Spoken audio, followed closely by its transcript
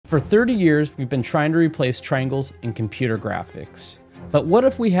For 30 years, we've been trying to replace triangles in computer graphics. But what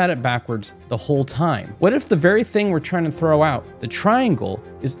if we had it backwards the whole time? What if the very thing we're trying to throw out, the triangle,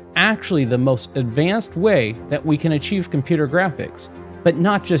 is actually the most advanced way that we can achieve computer graphics, but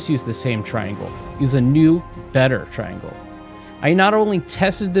not just use the same triangle, use a new, better triangle? I not only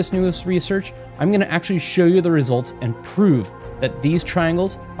tested this newest research, I'm going to actually show you the results and prove that these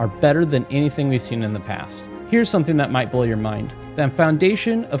triangles are better than anything we've seen in the past. Here's something that might blow your mind. The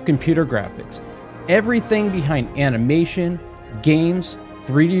foundation of computer graphics, everything behind animation, games,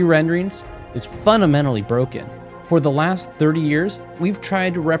 3D renderings, is fundamentally broken. For the last 30 years, we've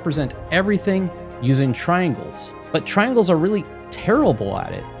tried to represent everything using triangles, but triangles are really terrible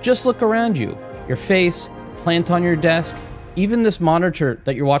at it. Just look around you. Your face, the plant on your desk, even this monitor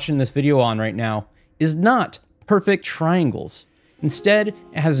that you're watching this video on right now is not perfect triangles. Instead,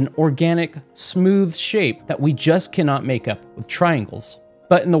 it has an organic, smooth shape that we just cannot make up with triangles.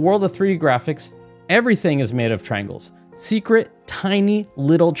 But in the world of 3D graphics, everything is made of triangles. Secret, tiny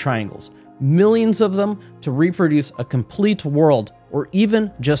little triangles. Millions of them to reproduce a complete world or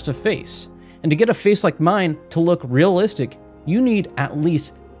even just a face. And to get a face like mine to look realistic, you need at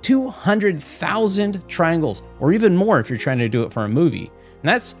least 200,000 triangles, or even more if you're trying to do it for a movie. And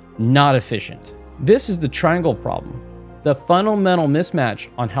that's not efficient. This is the triangle problem. The fundamental mismatch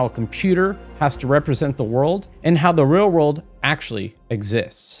on how a computer has to represent the world and how the real world actually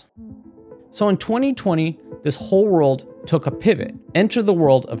exists. So in 2020, this whole world took a pivot. Enter the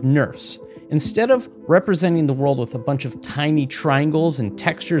world of NeRFs. Instead of representing the world with a bunch of tiny triangles and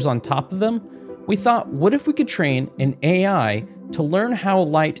textures on top of them, we thought, what if we could train an AI to learn how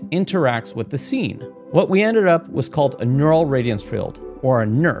light interacts with the scene? What we ended up was called a neural radiance field, or a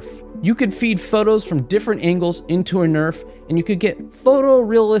NeRF. You could feed photos from different angles into a NeRF, and you could get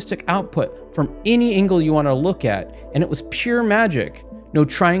photorealistic output from any angle you want to look at, and it was pure magic. No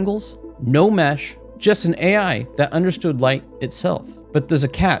triangles, no mesh, just an AI that understood light itself. But there's a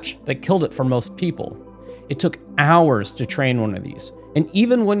catch that killed it for most people. It took hours to train one of these, and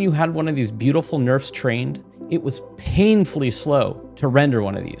even when you had one of these beautiful NeRFs trained, it was painfully slow to render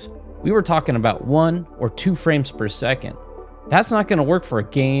one of these. We were talking about 1 or 2 frames per second. That's not going to work for a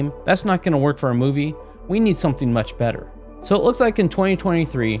game. That's not going to work for a movie. We need something much better. So it looks like in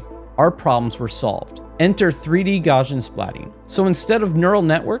 2023, our problems were solved. Enter 3D Gaussian Splatting. So instead of neural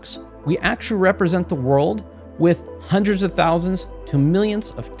networks, we actually represent the world with hundreds of thousands to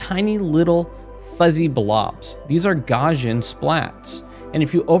millions of tiny little fuzzy blobs. These are Gaussian splats. And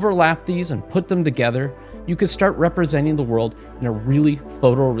if you overlap these and put them together, you could start representing the world in a really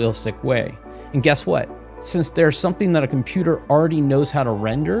photorealistic way. And guess what? Since there's something that a computer already knows how to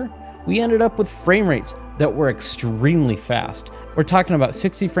render, we ended up with frame rates that were extremely fast. We're talking about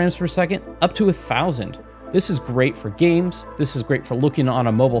 60 frames per second up to 1,000. This is great for games. This is great for looking on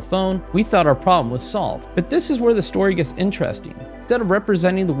a mobile phone. We thought our problem was solved. But this is where the story gets interesting. Instead of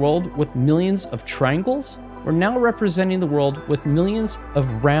representing the world with millions of triangles, we're now representing the world with millions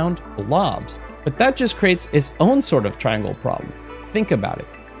of round blobs. But that just creates its own sort of triangle problem. Think about it.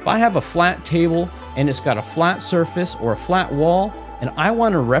 If I have a flat table and it's got a flat surface or a flat wall, and I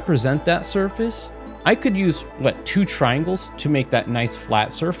want to represent that surface, I could use, 2 triangles to make that nice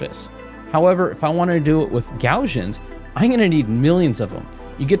flat surface. However, if I want to do it with Gaussians, I'm going to need millions of them.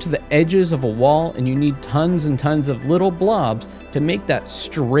 You get to the edges of a wall and you need tons and tons of little blobs to make that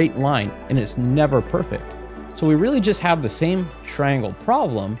straight line, and it's never perfect. So we really just have the same triangle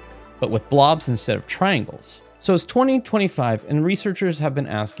problem, but with blobs instead of triangles. So it's 2025 and researchers have been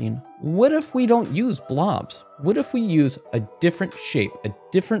asking, what if we don't use blobs? What if we use a different shape, a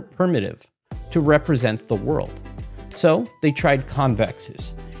different primitive to represent the world? So they tried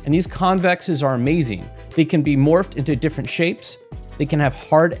convexes, and these convexes are amazing. They can be morphed into different shapes. They can have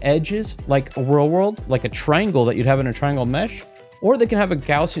hard edges like a real world, like a triangle that you'd have in a triangle mesh, or they can have a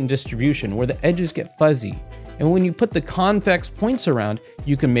Gaussian distribution where the edges get fuzzy. And when you put the convex points around,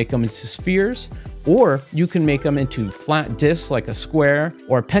 you can make them into spheres, or you can make them into flat discs like a square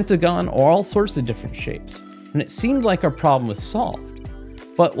or a pentagon or all sorts of different shapes. And it seemed like our problem was solved.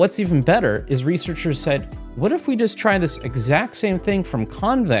 But what's even better is researchers said, what if we just try this exact same thing from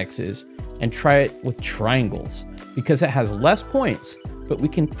convexes and try it with triangles? Because it has less points, but we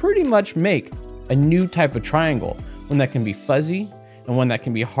can pretty much make a new type of triangle, one that can be fuzzy and one that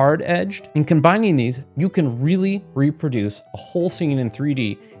can be hard edged. And combining these, you can really reproduce a whole scene in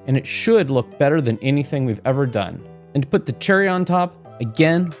 3D, and it should look better than anything we've ever done. And to put the cherry on top,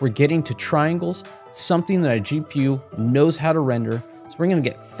 again, we're getting to triangles, something that a GPU knows how to render, so we're gonna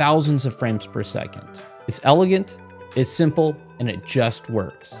get thousands of frames per second. It's elegant, it's simple, and it just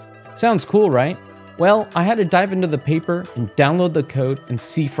works. Sounds cool, right? Well, I had to dive into the paper and download the code and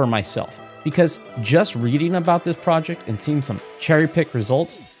see for myself, because just reading about this project and seeing some cherry-pick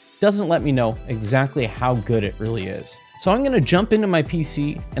results doesn't let me know exactly how good it really is. So I'm gonna jump into my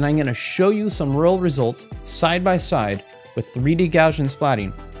PC and I'm gonna show you some real results side by side with 3D Gaussian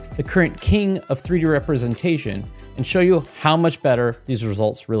Splatting, the current king of 3D representation, and show you how much better these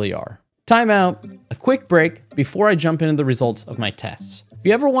results really are. Time out, a quick break before I jump into the results of my tests. If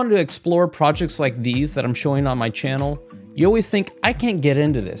you ever wanted to explore projects like these that I'm showing on my channel, you always think, I can't get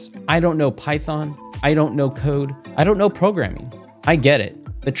into this. I don't know Python, I don't know code, I don't know programming. I get it.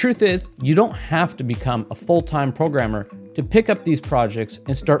 The truth is, you don't have to become a full-time programmer to pick up these projects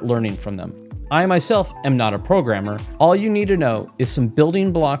and start learning from them. I myself am not a programmer. All you need to know is some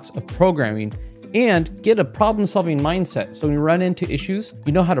building blocks of programming and get a problem-solving mindset, so when you run into issues,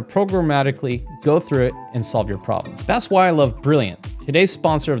 you know how to programmatically go through it and solve your problems. That's why I love Brilliant, today's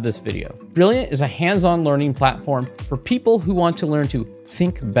sponsor of this video. Brilliant is a hands-on learning platform for people who want to learn to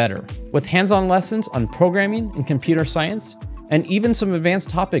think better, with hands-on lessons on programming and computer science, and even some advanced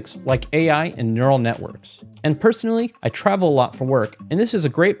topics like AI and neural networks. And personally, I travel a lot for work, and this is a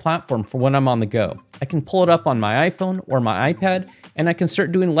great platform for when I'm on the go. I can pull it up on my iPhone or my iPad, and I can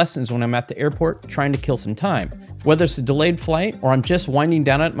start doing lessons when I'm at the airport trying to kill some time. Whether it's a delayed flight or I'm just winding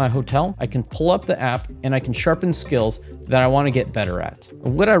down at my hotel, I can pull up the app and I can sharpen skills that I want to get better at.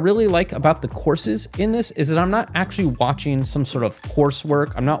 What I really like about the courses in this is that I'm not actually watching some sort of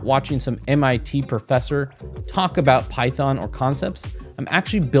coursework. I'm not watching some MIT professor talk about Python or concepts. I'm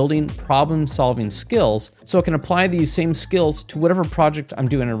actually building problem-solving skills so I can apply these same skills to whatever project I'm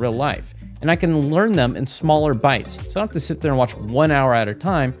doing in real life. And I can learn them in smaller bites, so I don't have to sit there and watch 1 hour at a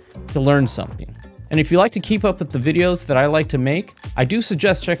time to learn something. And if you like to keep up with the videos that I like to make, I do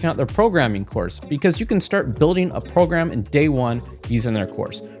suggest checking out their programming course, because you can start building a program in day one using their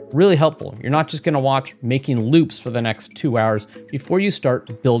course. Really helpful. You're not just gonna watch making loops for the next 2 hours before you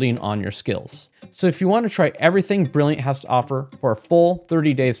start building on your skills. So if you want to try everything Brilliant has to offer for a full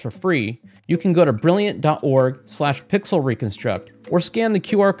 30 days for free, you can go to brilliant.org/pixelreconstruct or scan the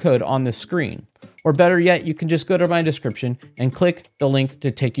QR code on this screen. Or better yet, you can just go to my description and click the link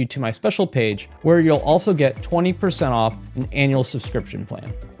to take you to my special page, where you'll also get 20% off an annual subscription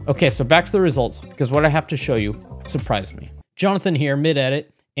plan. Okay, so back to the results, because what I have to show you surprised me. Jonathan here,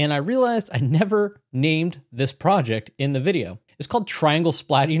 mid-edit, and I realized I never named this project in the video. It's called Triangle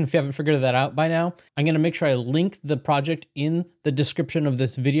Splatting. If you haven't figured that out by now, I'm gonna make sure I link the project in the description of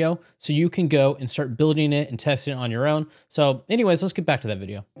this video so you can go and start building it and testing it on your own. So anyways, let's get back to that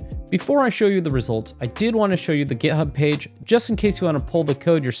video. Before I show you the results, I did wanna show you the GitHub page, just in case you wanna pull the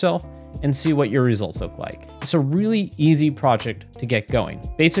code yourself and see what your results look like. It's a really easy project to get going.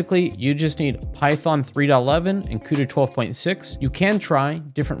 Basically, you just need Python 3.11 and CUDA 12.6. You can try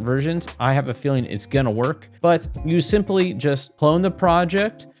different versions. I have a feeling it's gonna work, but you simply just clone the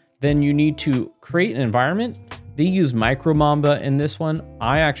project. Then you need to create an environment. They use Micromamba in this one.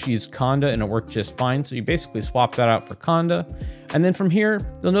 I actually used Conda and it worked just fine. So you basically swap that out for Conda. And then from here,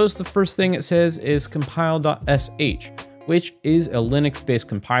 you'll notice the first thing it says is compile.sh, which is a Linux-based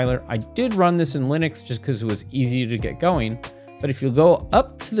compiler. I did run this in Linux just because it was easy to get going. But if you go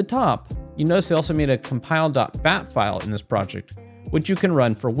up to the top, you notice they also made a compile.bat file in this project, which you can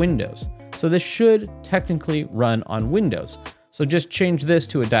run for Windows. So this should technically run on Windows. So just change this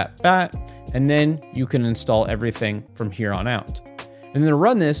to a .bat, and then you can install everything from here on out. And then to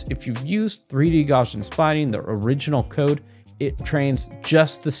run this, if you've used 3D Gaussian Splatting, the original code, it trains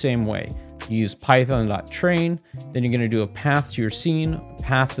just the same way. You use python.train, then you're gonna do a path to your scene,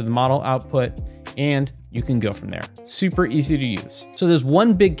 path to the model output, and you can go from there. Super easy to use. So there's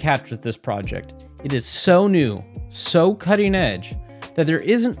one big catch with this project. It is so new, so cutting edge, that there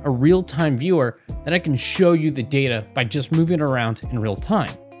isn't a real-time viewer that I can show you the data by just moving around in real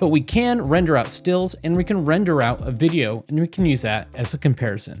time. But we can render out stills, and we can render out a video, and we can use that as a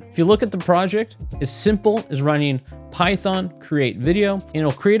comparison. If you look at the project, it's simple as running Python create video, and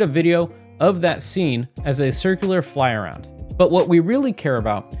it'll create a video of that scene as a circular fly around. But what we really care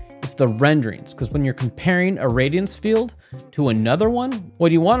about is the renderings, because when you're comparing a radiance field to another one,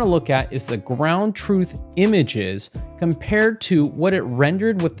 what you want to look at is the ground truth images compared to what it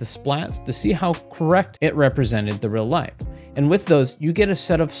rendered with the splats to see how correct it represented the real life. And with those, you get a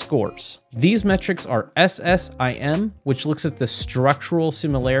set of scores. These metrics are SSIM, which looks at the structural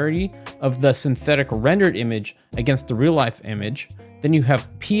similarity of the synthetic rendered image against the real life image. Then you have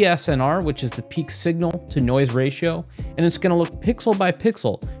PSNR, which is the peak signal to noise ratio, and it's gonna look pixel by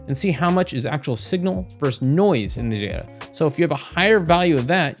pixel and see how much is actual signal versus noise in the data. So if you have a higher value of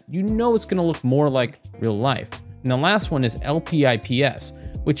that, you know it's gonna look more like real life. And the last one is LPIPS,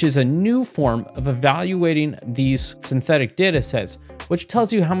 which is a new form of evaluating these synthetic data sets, which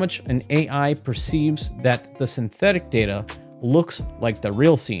tells you how much an AI perceives that the synthetic data looks like the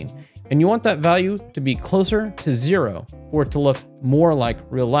real scene. And you want that value to be closer to 0 for it to look more like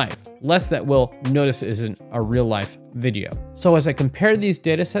real life, less that we'll notice isn't a real life video. So as I compare these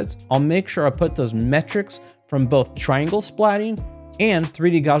data sets, I'll make sure I put those metrics from both triangle splatting and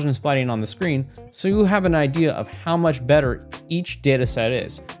 3D Gaussian splatting on the screen, so you have an idea of how much better each data set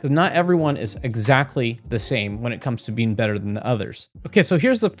is, because not everyone is exactly the same when it comes to being better than the others. Okay, so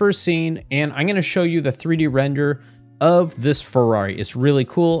here's the first scene, and I'm gonna show you the 3D render of this Ferrari. It's really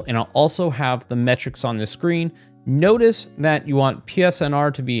cool, and I'll also have the metrics on the screen. Notice that you want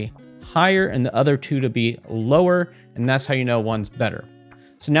PSNR to be higher and the other two to be lower, and that's how you know one's better.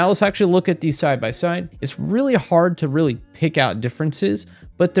 So now let's actually look at these side by side. It's really hard to really pick out differences,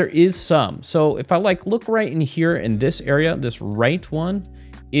 but there is some. So if I look right in here in this area, this right one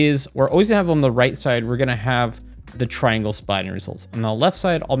is, we're always gonna have on the right side, we're gonna have the triangle splatting results. On the left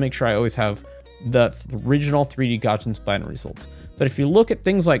side, I'll make sure I always have the original 3D Gaussian splatting results. But if you look at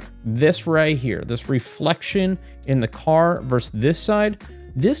things like this right here, this reflection in the car versus this side,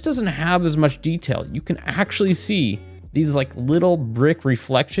 this doesn't have as much detail. You can actually see these like little brick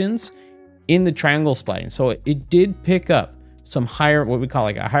reflections in the triangle splatting. So it did pick up some higher, what we call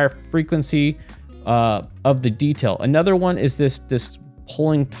like a higher frequency of the detail. Another one is this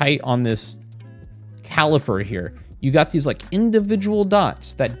pulling tight on this caliper here. You got these like individual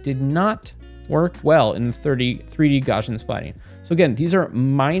dots that did not work well in the 3D Gaussian splatting. So again, these are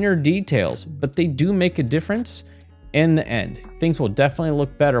minor details, but they do make a difference in the end. Things will definitely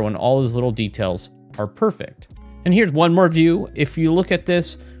look better when all those little details are perfect. And here's one more view. If you look at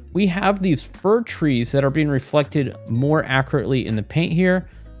this, we have these fir trees that are being reflected more accurately in the paint here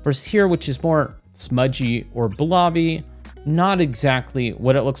versus here, which is more smudgy or blobby. Not exactly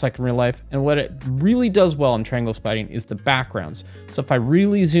what it looks like in real life. And what it really does well in triangle splatting is the backgrounds. So if I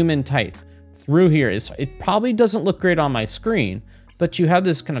really zoom in tight through here, it probably doesn't look great on my screen, but you have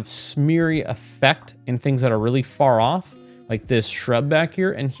this kind of smeary effect in things that are really far off, like this shrub back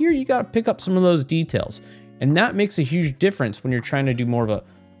here. And here you got to pick up some of those details. And that makes a huge difference when you're trying to do more of a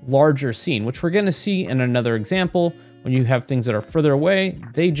larger scene, which we're going to see in another example. When you have things that are further away,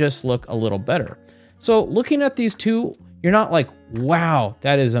 they just look a little better. So looking at these two, you're not like, wow,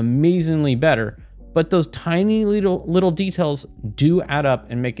 that is amazingly better. But those tiny little details do add up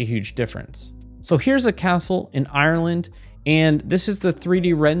and make a huge difference. So here's a castle in Ireland, and this is the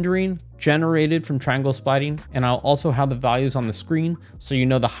 3D rendering generated from triangle splatting. And I'll also have the values on the screen, so you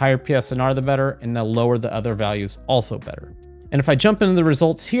know the higher PSNR, the better, and the lower the other values, also better. And if I jump into the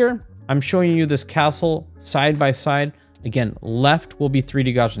results here, I'm showing you this castle side by side. Again, left will be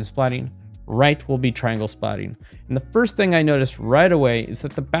 3D Gaussian splatting, right will be triangle splatting. And the first thing I noticed right away is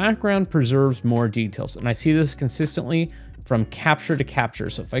that the background preserves more details. And I see this consistently from capture to capture.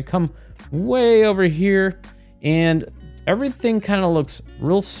 So if I come way over here, and everything kind of looks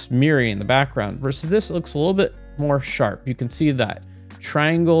real smeary in the background versus this looks a little bit more sharp. You can see that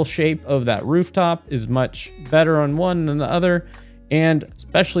triangle shape of that rooftop is much better on one than the other. And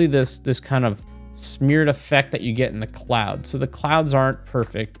especially this kind of smeared effect that you get in the clouds. So the clouds aren't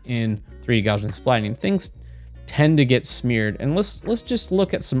perfect in 3D Gaussian splatting. Things tend to get smeared. And let's just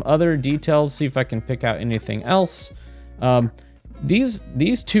look at some other details, see if I can pick out anything else.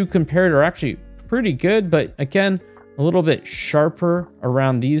 These two compared are actually pretty good, but again, a little bit sharper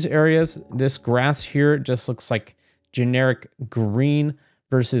around these areas. This grass here just looks like generic green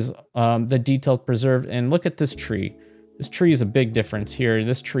versus the detail preserved. And look at this tree. This tree is a big difference here.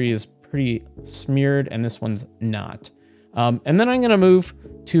 This tree is pretty smeared and this one's not. And then I'm gonna move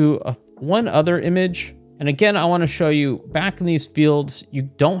to one other image. And again, I wanna show you back in these fields, you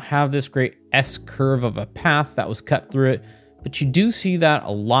don't have this great S curve of a path that was cut through it, but you do see that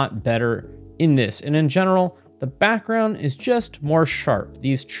a lot better in this. And in general, the background is just more sharp.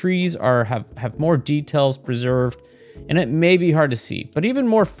 These trees have more details preserved, and it may be hard to see, but even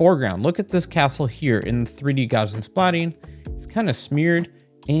more foreground. Look at this castle here in 3D Gaussian splatting. It's kind of smeared,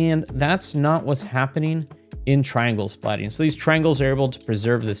 and that's not what's happening in triangle splatting. So these triangles are able to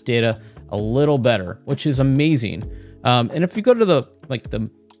preserve this data a little better, which is amazing. And if you go to the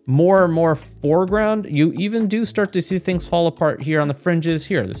more and more foreground, you even do start to see things fall apart here on the fringes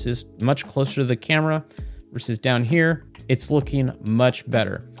here. This is much closer to the camera versus down here. It's looking much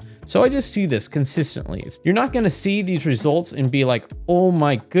better. So I just see this consistently. You're not gonna see these results and be like, oh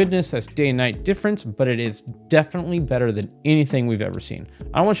my goodness, that's day and night difference, but it is definitely better than anything we've ever seen.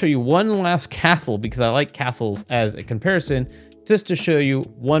 I wanna show you one last castle because I like castles as a comparison, just to show you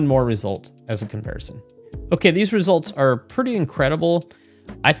one more result as a comparison. Okay, these results are pretty incredible.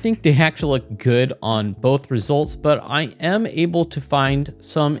 I think they actually look good on both results, but I am able to find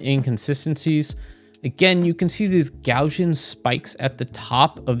some inconsistencies. Again, you can see these Gaussian spikes at the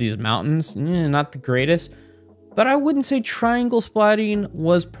top of these mountains, not the greatest, but I wouldn't say triangle splatting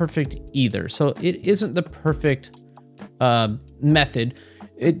was perfect either. So it isn't the perfect method.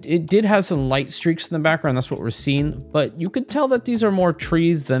 It did have some light streaks in the background, that's what we're seeing, but you could tell that these are more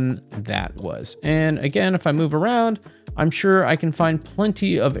trees than that was. And again, if I move around, I'm sure I can find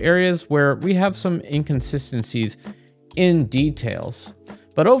plenty of areas where we have some inconsistencies in details.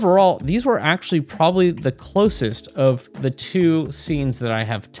 But overall, these were actually probably the closest of the two scenes that I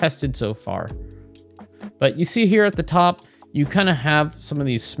have tested so far. But you see here at the top, you kind of have some of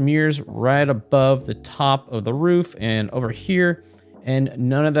these smears right above the top of the roof and over here. And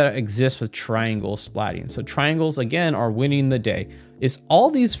none of that exists with triangle splatting. So triangles, again, are winning the day. It's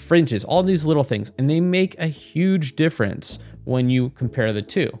all these fringes, all these little things, and they make a huge difference when you compare the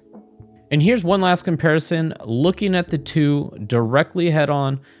two. And here's one last comparison, looking at the two directly head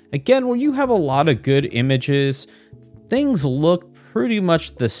on. Again, where you have a lot of good images, things look pretty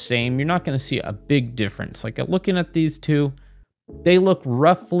much the same. You're not gonna see a big difference. Like looking at these two, they look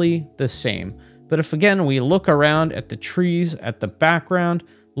roughly the same. But if again, we look around at the trees, at the background,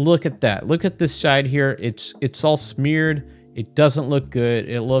 look at that. Look at this side here. It's all smeared. It doesn't look good.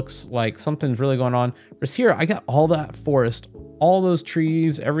 It looks like something's really going on. Whereas here, I got all that forest, all those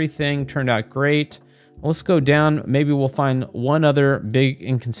trees, everything turned out great. Let's go down. Maybe we'll find one other big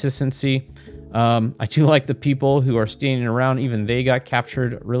inconsistency. I do like the people who are standing around. Even they got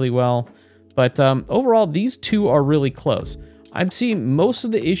captured really well. But overall, these two are really close. I'm seeing most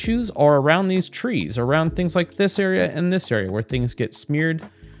of the issues are around these trees, around things like this area and this area where things get smeared.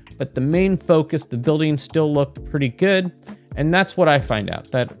 But the main focus, the buildings still look pretty good. And that's what I find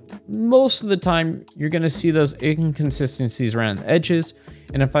out, that most of the time you're going to see those inconsistencies around the edges.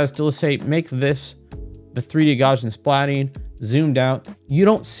 And if I was to say, make this the 3D Gaussian splatting zoomed out, you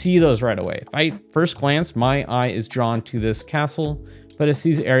don't see those right away. If I first glance, my eye is drawn to this castle, but it's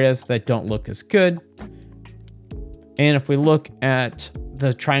these areas that don't look as good. And if we look at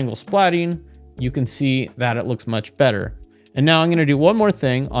the triangle splatting, you can see that it looks much better. And now I'm going to do one more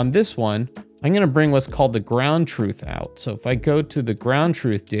thing on this one. I'm going to bring what's called the ground truth out. So if I go to the ground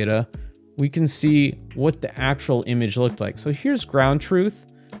truth data, we can see what the actual image looked like. So here's ground truth.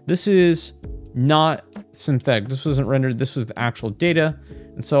 This is not synthetic. This wasn't rendered. This was the actual data.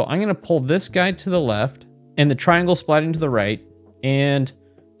 And so I'm going to pull this guy to the left and the triangle splatting to the right. And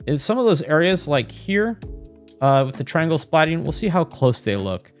in some of those areas like here, with the triangle splatting, we'll see how close they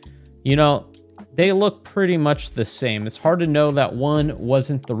look. You know, they look pretty much the same. It's hard to know that one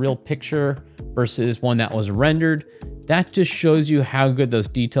wasn't the real picture versus one that was rendered. That just shows you how good those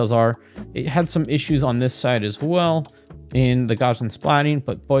details are. It had some issues on this side as well in the Gaussian splatting,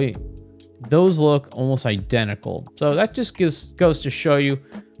 but boy, those look almost identical. So that just goes to show you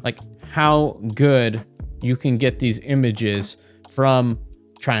like how good you can get these images from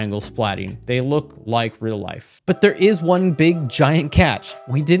triangle splatting. They look like real life. But there is one big giant catch.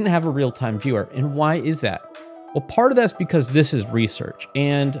 We didn't have a real-time viewer. And why is that? Well, part of that's because this is research.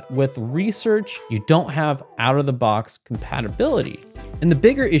 And with research, you don't have out-of-the-box compatibility. And the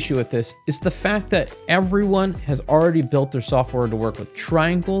bigger issue with this is the fact that everyone has already built their software to work with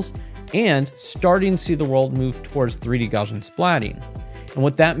triangles and starting to see the world move towards 3D Gaussian splatting. And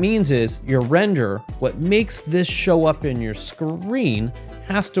what that means is your render, what makes this show up in your screen,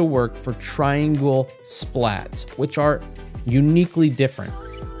 has to work for triangle splats, which are uniquely different.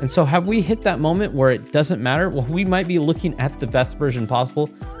 And so have we hit that moment where it doesn't matter? Well, we might be looking at the best version possible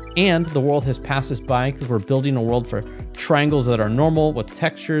and the world has passed us by because we're building a world for triangles that are normal with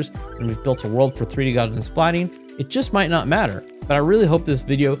textures and we've built a world for 3D Gaussian splatting. It just might not matter. But I really hope this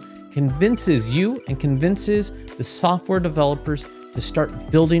video convinces you and convinces the software developers to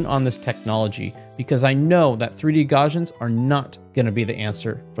start building on this technology, because I know that 3D Gaussians are not going to be the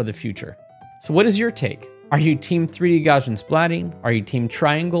answer for the future. So what is your take? Are you team 3D Gaussian splatting? Are you team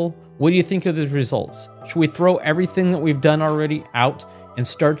triangle? What do you think of the results? Should we throw everything that we've done already out and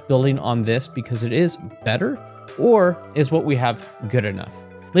start building on this because it is better? Or is what we have good enough?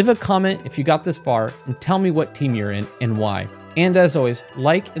 Leave a comment if you got this far and tell me what team you're in and why. And as always,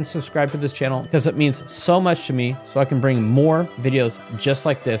 like and subscribe to this channel because it means so much to me so I can bring more videos just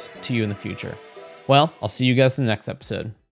like this to you in the future. Well, I'll see you guys in the next episode.